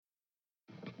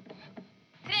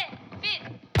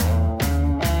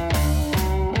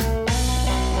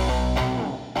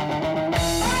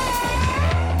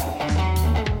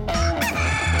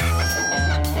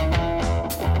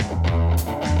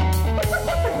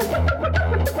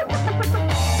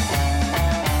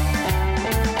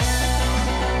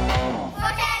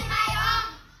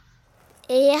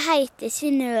Jeg heter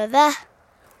Synnøve.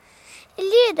 Jeg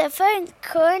lurer på en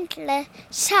ordentlig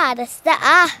kjæreste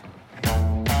er.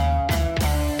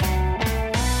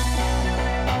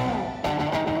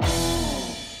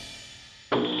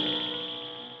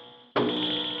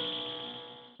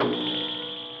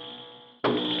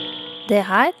 Det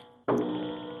her,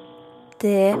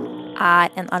 det er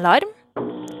en alarm.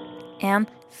 En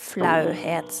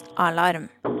flauhetsalarm.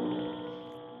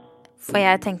 For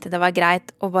jeg tenkte det var greit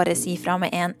å bare si fra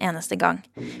med en eneste gang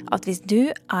at hvis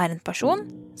du er en person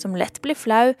som lett blir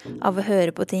flau av å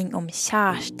høre på ting om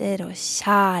kjærester og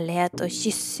kjærlighet og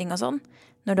kyssing og sånn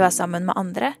når du er sammen med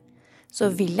andre, så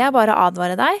vil jeg bare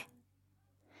advare deg.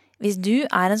 Hvis du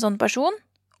er en sånn person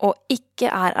og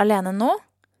ikke er alene nå,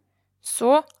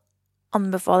 så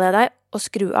anbefaler jeg deg å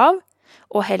skru av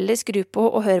og heller skru på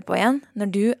og høre på igjen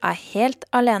når du er helt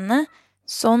alene,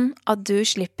 sånn at du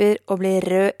slipper å bli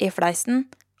rød i fleisen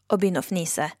og begynne å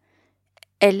fnise.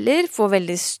 Eller få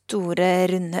veldig store,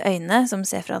 runde øyne som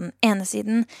ser fra den ene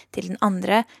siden til den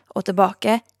andre og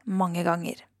tilbake mange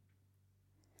ganger.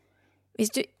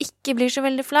 Hvis du ikke blir så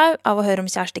veldig flau av å høre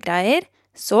om kjærestegreier,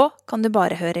 så kan du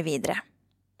bare høre videre.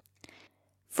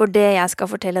 For det jeg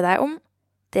skal fortelle deg om,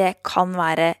 det kan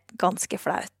være ganske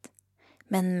flaut.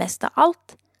 Men mest av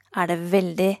alt er det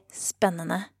veldig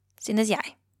spennende, synes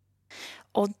jeg.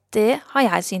 Og det har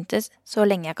jeg syntes så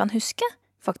lenge jeg kan huske,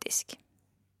 faktisk.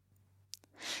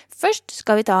 Først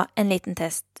skal vi ta en liten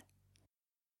test.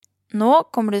 Nå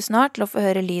kommer du snart til å få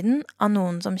høre lyden av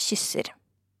noen som kysser.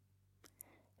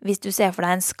 Hvis du ser for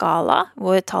deg en skala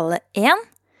hvor tallet 1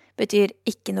 betyr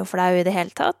ikke noe flau i det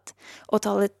hele tatt, og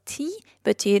tallet 10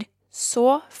 betyr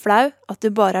så flau at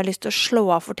du bare har lyst til å slå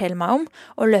av fortelle meg om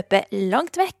og løpe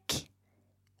langt vekk.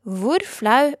 Hvor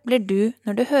flau blir du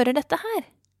når du hører dette her?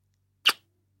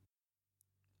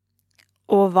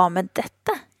 Og hva med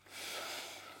dette?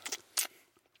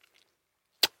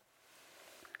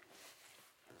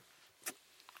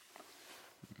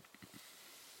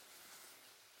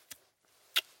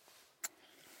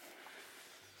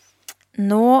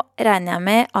 Nå regner jeg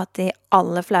med at de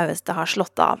aller flaueste har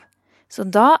slått av. Så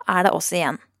da er det oss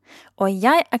igjen. Og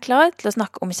jeg er klar til å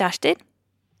snakke om kjærester.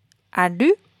 Er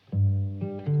du?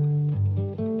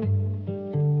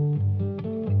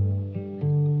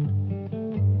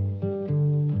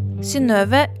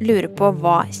 Synnøve lurer på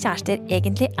hva kjærester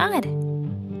egentlig er.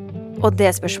 Og det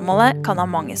spørsmålet kan ha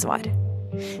mange svar.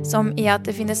 Som i at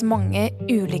det finnes mange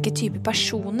ulike typer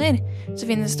personer, så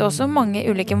finnes det også mange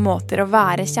ulike måter å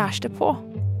være kjæreste på.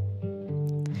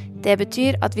 Det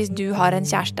betyr at hvis du har en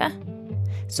kjæreste,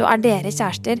 så er dere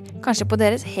kjærester kanskje på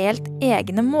deres helt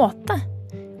egne måte.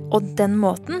 Og den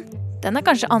måten, den er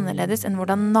kanskje annerledes enn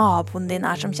hvordan naboen din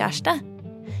er som kjæreste.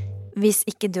 Hvis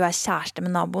ikke du er kjæreste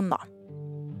med naboen da.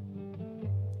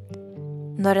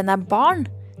 Når en er barn,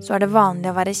 så er det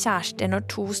vanlig å være kjærester når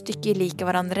 2 stykker liker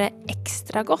hverandre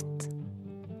ekstra godt.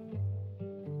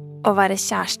 Å være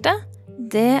kjæreste,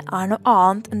 det er noe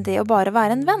annet enn det å bare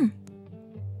være en venn.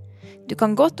 Du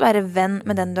kan godt være venn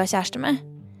med den du er kjæreste med,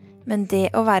 men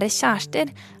det å være kjærester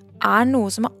er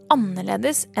noe som er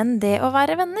annerledes enn det å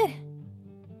være venner.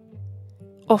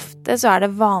 Ofte så er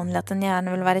det vanlig at en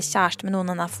gjerne vil være kjæreste med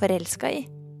noen en er forelsket i.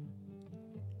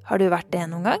 Har du vært det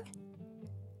noen gang?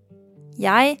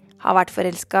 Jeg har vært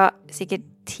forelsket sikkert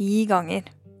 10 ganger.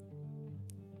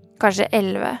 Kanskje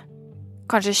 11,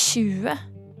 kanskje 20.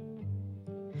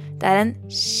 Det er en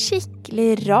skikkelig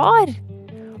rar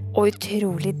og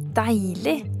utrolig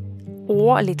deilig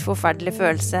og litt forferdelig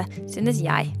følelse, synes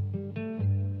jeg.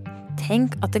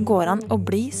 Tenk at det går an å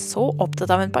bli så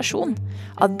opptatt av en person,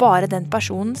 at bare den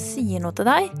personen sier noe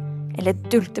til deg, eller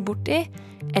dulter borti,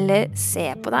 eller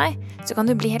ser på deg, så kan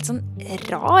du bli helt sånn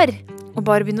rar, og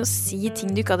bare begynne å si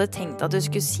ting du ikke hadde tenkt at du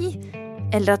skulle si,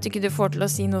 eller at du ikke får til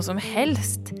å si noe som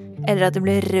helst, eller at du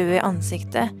blir rød i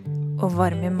ansiktet og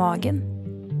varm i magen.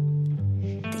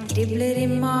 Kribler i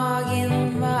magen,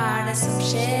 hva er det som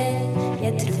skjer?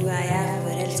 Jeg tror jeg er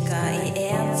forelsket i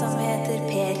en som heter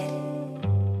Per.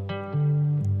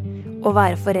 Å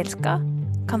være forelsket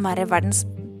kan være verdens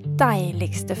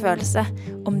deiligste følelse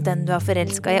om den du er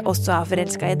forelsket i også er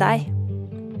forelsket i deg.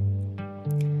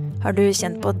 Har du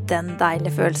kjent på den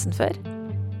deilige følelsen før?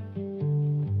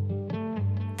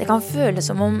 Det kan føles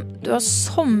som om du har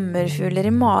sommerfugler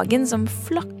i magen som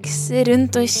flakser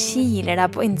rundt og kiler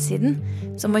deg på innsiden,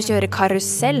 som å kjøre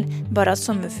karusell, bare at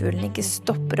sommerfuglen ikke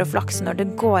stopper å flakse når det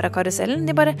går av karusellen.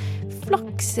 De bare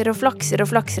flakser og flakser og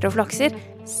flakser og flakser,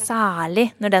 særlig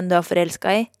når den du er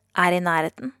forelsket i er i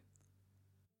nærheten.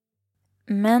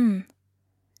 Men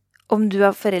om du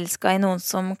er forelsket i noen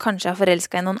som kanskje er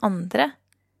forelsket i noen andre,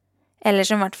 eller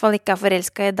som i hvert fall ikke er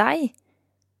forelsket i deg,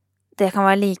 Det kan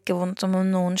være like vondt som om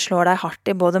noen slår deg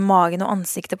hardt i både magen og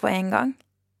ansiktet på en gang.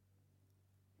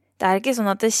 Det er ikke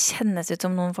sånn at det kjennes ut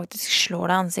som noen faktisk slår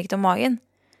deg i ansiktet og magen.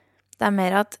 Det er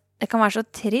mer at det kan være så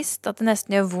trist at det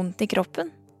nesten gjør vondt i kroppen.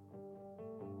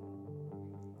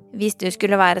 Hvis du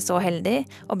skulle være så heldig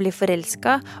å bli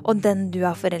forelsket, og den du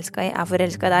er forelsket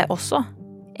i deg også,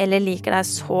 eller liker deg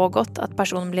så godt at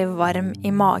personen blir varm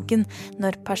i magen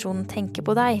når personen tenker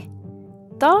på deg,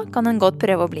 da kan en godt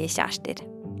prøve å bli kjærester.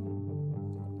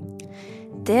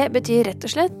 Det betyr rett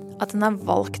og slett at en har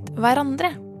valgt hverandre.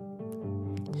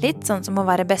 Litt sånn som å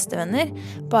være bestevenner,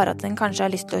 bare at en kanskje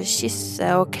har lyst til å kysse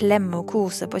og klemme og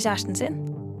kose på kjæresten sin.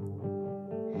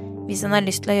 Hvis en har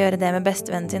lyst til å gjøre det med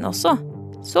bestevennen sin også,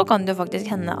 så kan det jo faktisk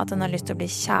hende at en har lyst til å bli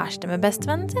kjæreste med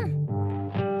bestevennen sin.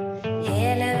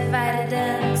 Hele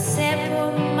verden ser på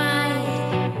meg,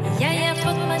 jeg har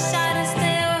fått meg kjæreste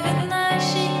og hun er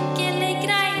skikkelig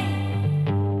grei.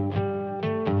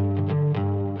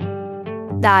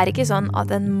 Det er ikke sånn at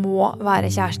en må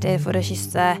være kjærester for å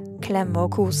kysse, klemme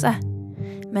og kose.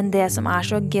 Men det som er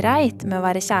så greit med å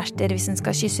være kjærester hvis en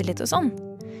skal kysse litt og sånn,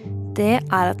 det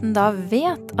er at en da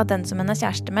vet at den som en er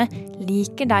kjæreste med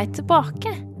liker deg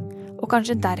tilbake, og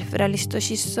kanskje derfor har lyst til å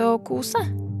kysse og kose.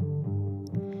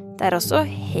 Det er også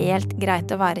helt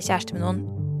greit å være kjæreste med noen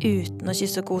uten å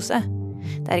kysse og kose.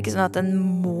 Det er ikke sånn at en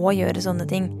må gjøre sånne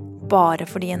ting bare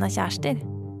fordi en er kjærester.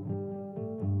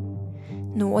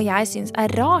 Noe jeg synes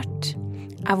er rart,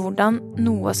 er hvordan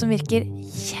noe som virker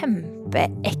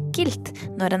kjempeekkelt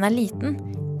når en er liten,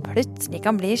 plutselig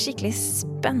kan bli skikkelig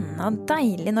spennende og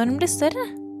deilig når den blir større.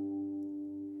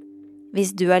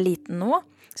 Hvis du er liten nå,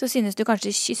 så synes du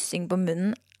kanskje kyssing på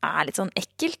munnen er litt sånn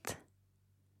ekkelt.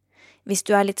 Hvis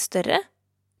du er litt større,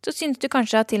 så synes du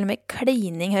kanskje at til og med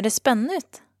klining høres spennende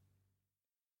ut.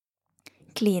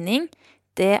 Klining,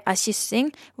 det er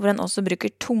kyssing hvor en også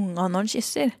bruker tunga når en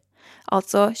kysser.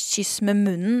 Altså kyss med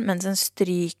munnen mens en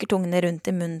stryker tungene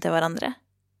rundt i munnen til hverandre.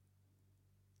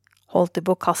 Holdt du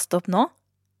på å kaste opp nå?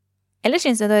 Eller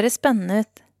synes du det høres spennende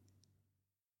ut?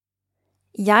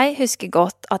 Jeg husker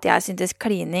godt at jeg syntes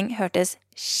klining hørtes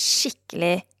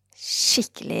skikkelig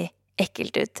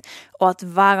ekkelt ut, og at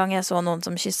hver gang jeg så noen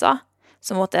som kyssa,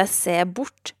 så måtte jeg se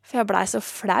bort, for jeg ble så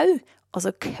flau og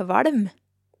så kvalm.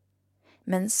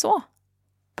 Men så,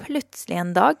 plutselig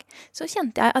en dag, så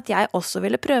kjente jeg at jeg også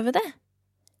ville prøve det.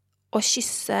 Å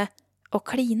kysse og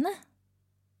kline.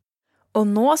 Og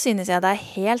nå synes jeg det er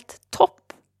helt topp.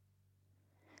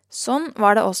 Sånn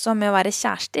var det også med å være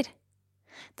kjærester.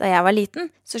 Da jeg var liten,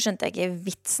 så skjønte jeg ikke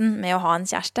vitsen med å ha en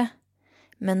kjæreste.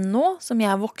 Men nå som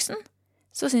jeg er voksen,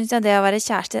 så synes jeg det å være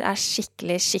kjærester er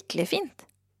skikkelig fint.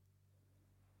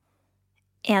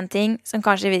 En ting som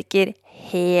kanskje virker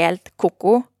helt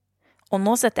koko, og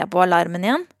nå setter jeg på alarmen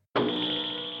igjen.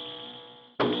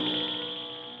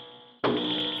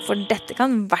 For dette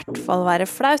kan i hvert fall være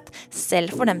flaut,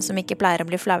 selv for dem som ikke pleier å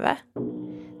bli flaue.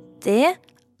 Det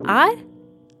er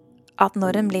at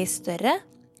når en blir større,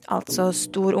 altså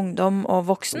stor ungdom og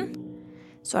voksen,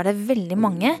 så er det veldig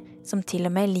mange som til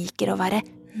og med liker å være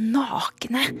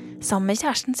nakne sammen med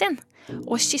kjæresten sin,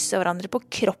 og kysse hverandre på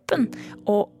kroppen,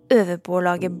 og øve på å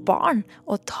lage barn,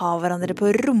 og ta hverandre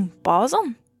på rumpa og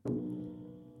sånn.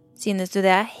 Synes du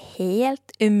det er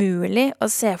helt umulig å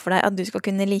se for deg at du skal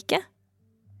kunne like?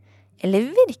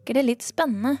 Eller virker det litt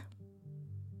spennende?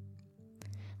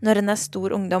 Når en er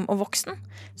stor ungdom og voksen,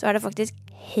 så er det faktisk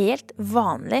helt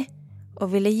vanlig å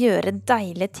ville gjøre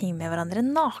deilige ting med hverandre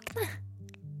nakne.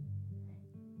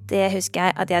 Det husker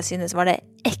jeg at jeg synes var det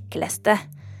ekleste.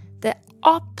 Det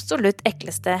absolutt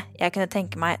ekleste jeg kunne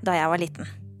tenke meg da jeg var liten.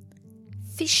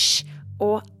 Fysj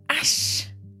og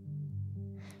æsj!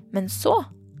 Men så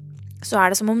er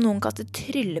det som om noen kaster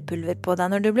tryllepulver på deg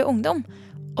når du blir ungdom,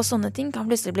 og sånne ting kan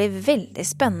plutselig bli veldig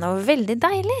spennende og veldig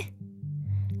deilig.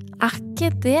 Er ikke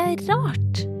det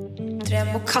rart? Jeg tror jeg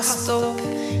må kaste opp,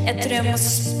 jeg tror jeg må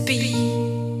spy,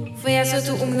 for jeg så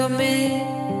to ungdommer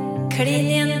klin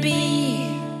i en by.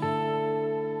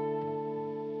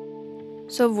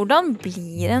 Så hvordan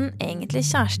blir en egentlig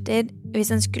kjærester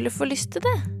hvis en skulle få lyst til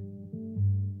det?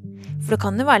 For det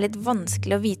kan jo være litt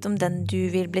vanskelig å vite om den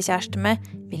du vil bli kjæreste med,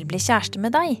 vil bli kjæreste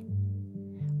med deg.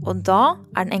 Og da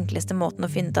er den enkleste måten å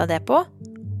finne ut av det på,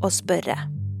 å spørre.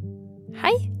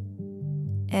 Hei,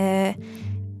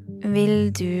 vil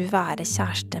du være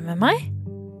kjæreste med meg?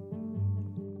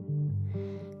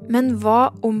 Men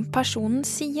hva om personen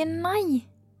sier nei?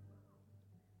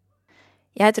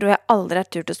 Jeg tror jeg aldri har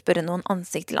turt å spørre noen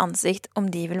ansikt til ansikt om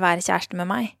de vil være kjæreste med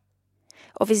meg.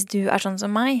 Og hvis du er sånn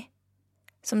som meg,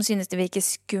 som synes det virker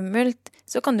skummelt,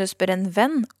 så kan du spørre en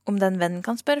venn om den vennen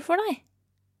kan spørre for deg.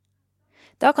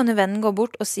 Da kan jo vennen gå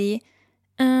bort og si,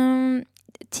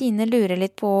 Tine lurer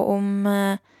litt på om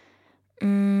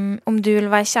du vil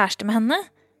være kjæreste med henne.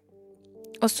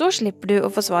 Og så slipper du å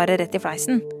få svaret rett i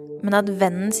fleisen, men at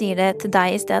vennen sier det til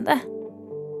deg i stedet.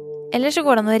 Eller så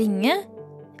går det an å ringe,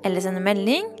 eller sende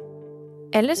melding,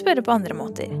 eller spørre på andre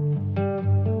måter.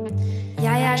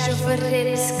 Jeg er så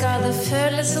forelsket, det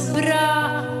føles så bra,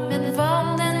 men hva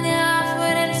om den jeg er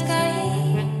forelsket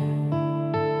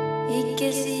i ikke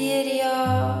sier ja?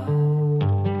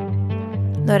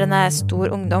 Når en er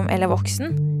stor ungdom eller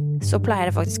voksen, så pleier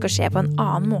det faktisk å skje på en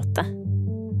annen måte.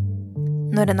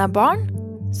 Når en er barn,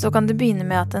 så kan det begynne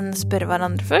med at en spør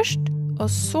hverandre først, og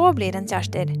så blir en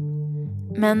kjærester.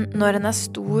 Men når en er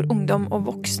stor ungdom og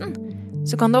voksen,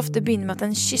 så kan det ofte begynne med at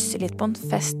en kysser litt på en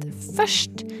fest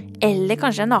først, eller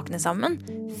kanskje er nakne sammen,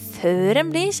 før en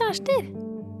blir kjærester.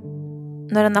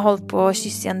 Når en har holdt på å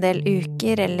kysse i en del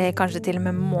uker, eller kanskje til og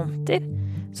med måneder,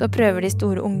 så prøver de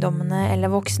store ungdommene eller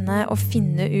voksne å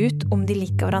finne ut om de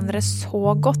liker hverandre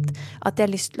så godt at de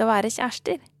har lyst til å være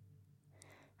kjærester.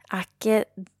 Er ikke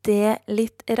det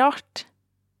litt rart?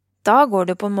 Da går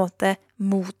det på en måte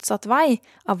motsatt vei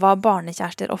av hva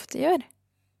barnekjærester ofte gjør.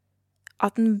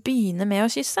 At den begynner med å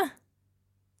kysse.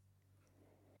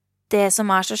 Det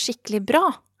som er så skikkelig bra,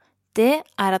 det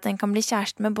er at den kan bli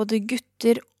kjæreste med både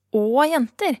gutter og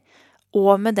jenter,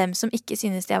 og med dem som ikke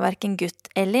synes de er hverken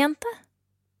gutt eller jente.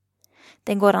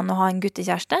 Det går an å ha en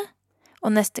guttekjæreste,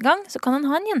 og neste gang så kan en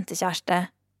ha en jentekjæreste,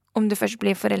 om du først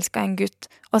blir forelsket i en gutt,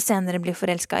 og senere blir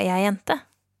forelsket i en jente.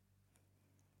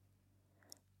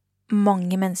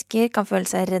 Mange mennesker kan føle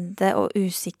seg redde og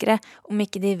usikre om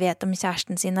ikke de vet om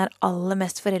kjæresten sin er aller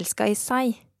mest forelsket i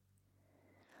seg.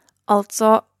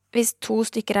 Altså, hvis 2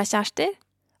 stykker er kjærester,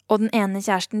 og den ene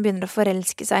kjæresten begynner å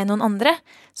forelske seg i noen andre,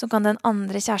 så kan den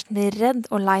andre kjæresten bli redd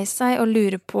og lei seg og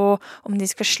lure på om de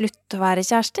skal slutte å være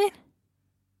kjærester.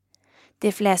 De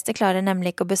fleste klarer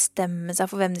nemlig ikke å bestemme seg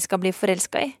for hvem de skal bli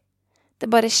forelsket i. Det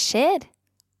bare skjer,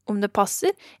 om det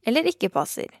passer eller ikke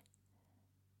passer.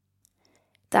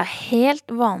 Det er helt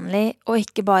vanlig å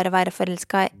ikke bare være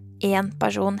forelsket i én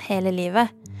person hele livet,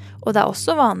 og det er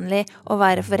også vanlig å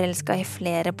være forelsket i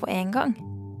flere på en gang.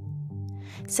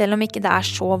 Selv om ikke det er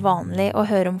så vanlig å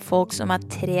høre om folk som er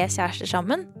 3 kjærester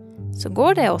sammen, så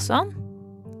går det også an.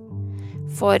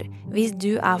 For hvis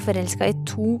du er forelsket i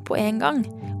 2 på en gang,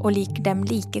 og liker dem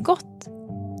like godt,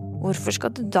 hvorfor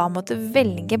skal du da måtte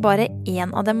velge bare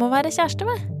én av dem å være kjæreste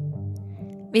med?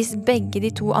 Hvis begge de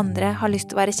 2 andre har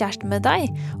lyst til å være kjæreste med deg,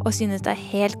 og synes det er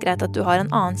helt greit at du har en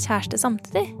annen kjæreste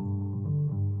samtidig.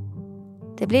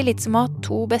 Det blir litt som å ha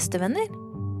 2 bestevenner.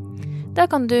 Da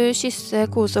kan du kysse,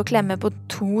 kose og klemme på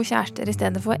 2 kjærester i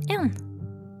stedet for 1.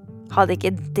 Hadde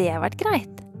ikke det vært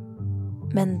greit?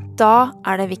 Men da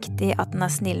er det viktig at den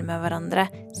er snill med hverandre,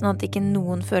 sånn at ikke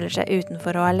noen føler seg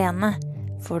utenfor og alene,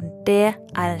 for det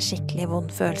er en skikkelig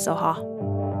vond følelse å ha.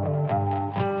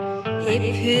 Hipp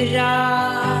hurra,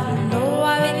 nå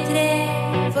er vi 3,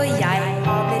 for jeg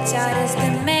har blitt kjæreste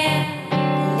med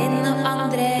Linn og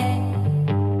André.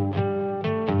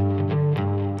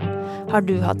 Har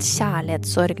du hatt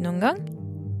kjærlighetssorg noen gang?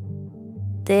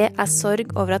 Det er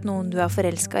sorg over at noen du er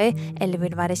forelsket i eller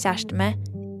vil være kjæreste med,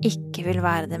 ikke vil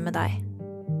være det med deg.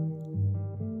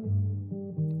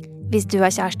 Hvis du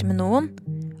er kjæreste med noen,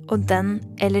 og den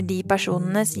eller de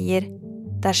personene sier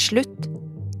 «Det er slutt,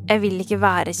 jeg vil ikke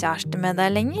være kjæreste med deg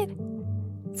lenger»,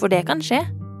 for det kan skje.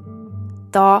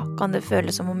 Da kan det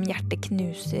føles som om hjertet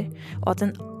knuser, og at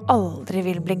en aldri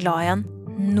vil bli glad igjen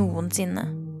noensinne.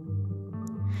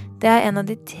 Det er en av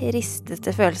de tristeste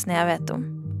følelsene jeg vet om.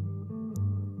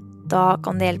 Da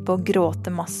kan det hjelpe å gråte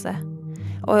masse,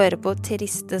 og høre på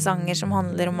triste sanger som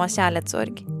handler om å ha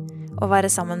kjærlighetssorg, og være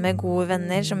sammen med gode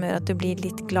venner som gjør at du blir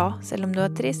litt glad selv om du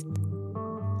er trist.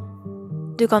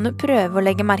 Du kan jo prøve å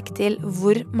legge merke til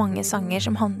hvor mange sanger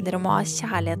som handler om å ha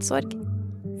kjærlighetssorg,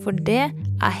 for det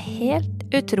er helt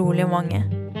utrolig mange.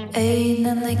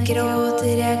 Øynene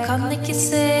gråter, jeg kan ikke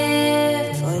se,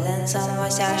 for den som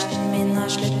var kjæresten min har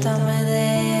sluttet med det.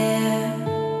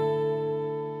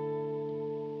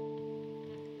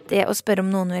 Det å spørre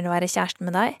om noen vil være kjæreste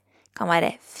med deg, kan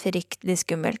være fryktelig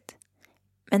skummelt.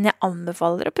 Men jeg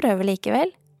anbefaler å prøve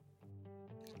likevel.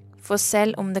 For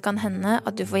selv om det kan hende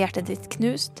at du får hjertet ditt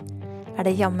knust, er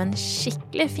det jammen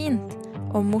skikkelig fint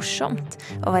og morsomt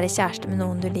å være kjæreste med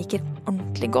noen du liker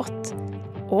ordentlig godt,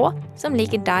 og som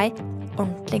liker deg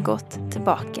ordentlig godt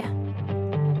tilbake.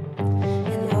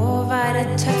 En må være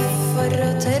tøff for å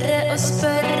tørre å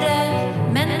spørre,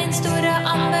 men min store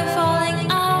anbefaling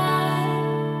er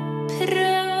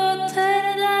prøv å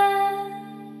tørre det.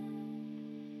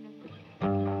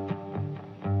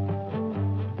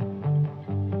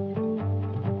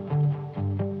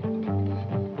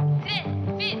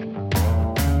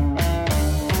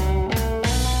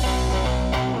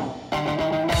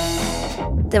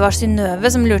 Det var Synnøve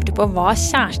som lurte på hva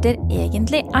kjærester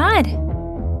egentlig er.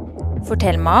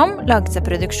 Fortell meg om laget seg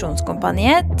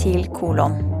produksjonskompaniet til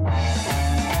Kolon.